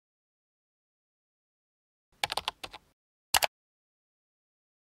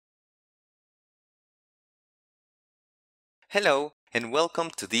Hello and welcome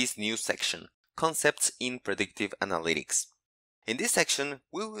to this new section, Concepts in Predictive Analytics. In this section,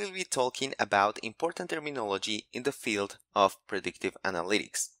 we will be talking about important terminology in the field of predictive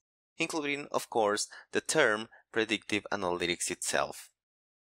analytics, including, of course, the term predictive analytics itself.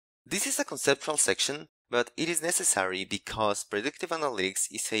 This is a conceptual section, but it is necessary because predictive analytics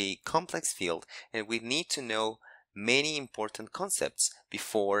is a complex field and we need to know many important concepts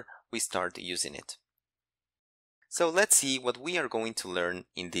before we start using it. So let's see what we are going to learn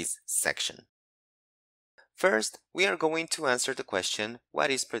in this section. First, we are going to answer the question, what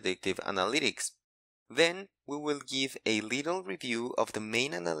is predictive analytics? Then, we will give a little review of the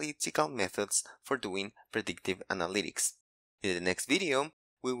main analytical methods for doing predictive analytics. In the next video,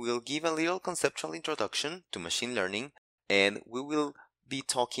 we will give a little conceptual introduction to machine learning, and we will be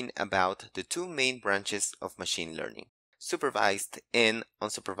talking about the two main branches of machine learning, supervised and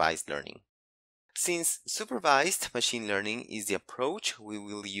unsupervised learning. Since supervised machine learning is the approach we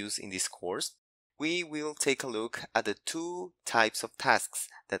will use in this course, we will take a look at the two types of tasks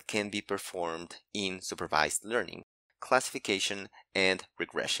that can be performed in supervised learning, classification and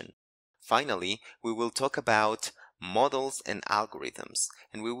regression. Finally, we will talk about models and algorithms,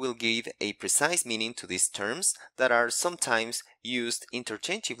 and we will give a precise meaning to these terms that are sometimes used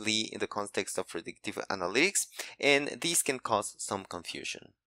interchangeably in the context of predictive analytics, and these can cause some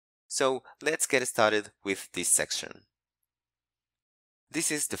confusion. So let's get started with this section.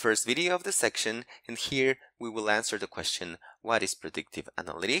 This is the first video of the section, and here we will answer the question, what is predictive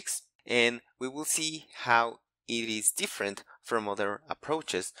analytics? And we will see how it is different from other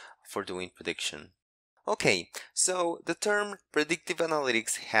approaches for doing prediction. Okay, so the term predictive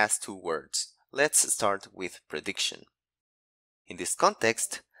analytics has two words. Let's start with prediction. In this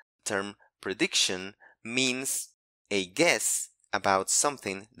context, the term prediction means a guess about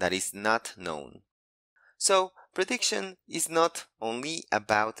something that is not known. So, prediction is not only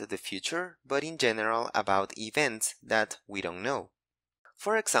about the future, but in general about events that we don't know.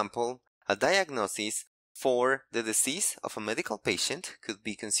 For example, a diagnosis for the disease of a medical patient could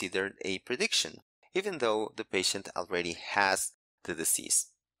be considered a prediction, even though the patient already has the disease.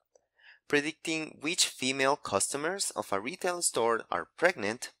 Predicting which female customers of a retail store are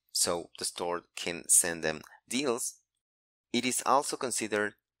pregnant, so the store can send them deals, it is also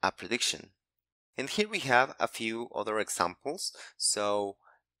considered a prediction. And here we have a few other examples. So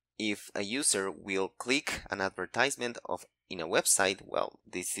if a user will click an advertisement in a website, well,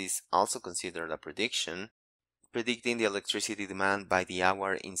 this is also considered a prediction. Predicting the electricity demand by the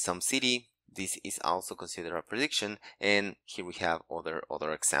hour in some city, this is also considered a prediction. And here we have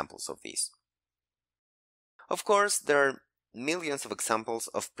other examples of this. Of course, there are millions of examples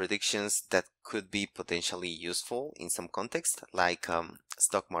of predictions that could be potentially useful in some context, like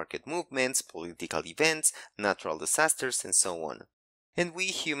stock market movements, political events, natural disasters, and so on. And we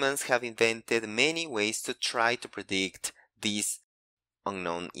humans have invented many ways to try to predict these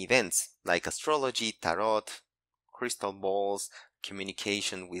unknown events, like astrology, tarot, crystal balls,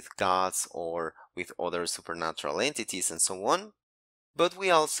 communication with gods or with other supernatural entities, and so on. But we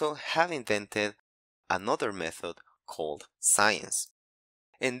also have invented another method called science.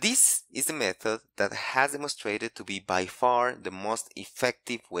 And this is the method that has demonstrated to be by far the most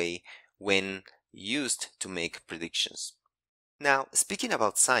effective way when used to make predictions. Now, speaking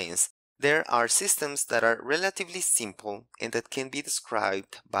about science, there are systems that are relatively simple and that can be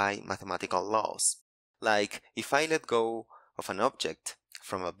described by mathematical laws. Like, if I let go of an object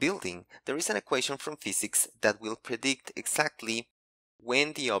from a building, there is an equation from physics that will predict exactly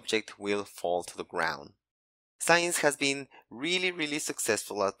when the object will fall to the ground. Science has been really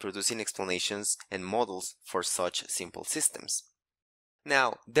successful at producing explanations and models for such simple systems.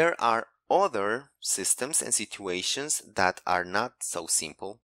 Now, there are other systems and situations that are not so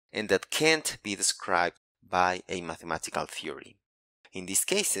simple and that can't be described by a mathematical theory. In these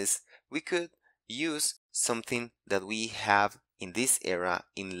cases, we could use something that we have in this era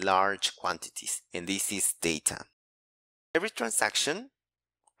in large quantities, and this is data. Every transaction,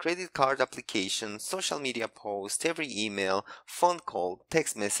 credit card application, social media post, every email, phone call,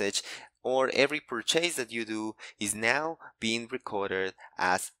 text message, or every purchase that you do is now being recorded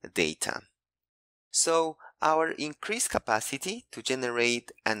as data. So our increased capacity to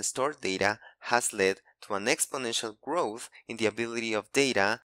generate and store data has led to an exponential growth in the ability of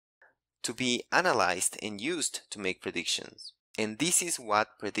data to be analyzed and used to make predictions. And this is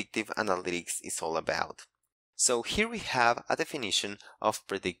what predictive analytics is all about. So here we have a definition of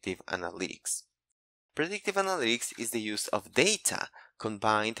predictive analytics. Predictive analytics is the use of data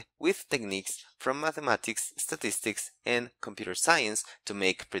combined with techniques from mathematics, statistics, and computer science to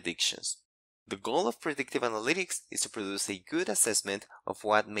make predictions. The goal of predictive analytics is to produce a good assessment of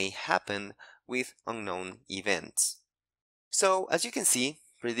what may happen with unknown events. So, as you can see,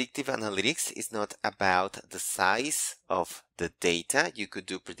 predictive analytics is not about the size of the data. You could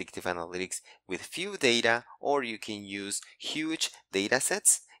do predictive analytics with few data, or you can use huge data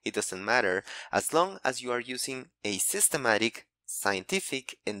sets. It doesn't matter, as long as you are using a systematic,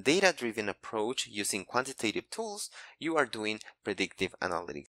 scientific, and data-driven approach using quantitative tools, you are doing predictive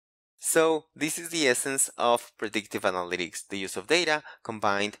analytics. So this is the essence of predictive analytics, the use of data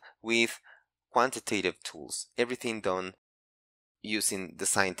combined with quantitative tools, everything done using the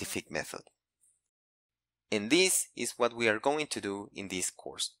scientific method. And this is what we are going to do in this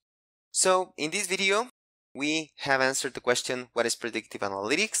course. So in this video, we have answered the question, what is predictive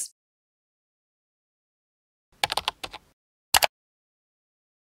analytics?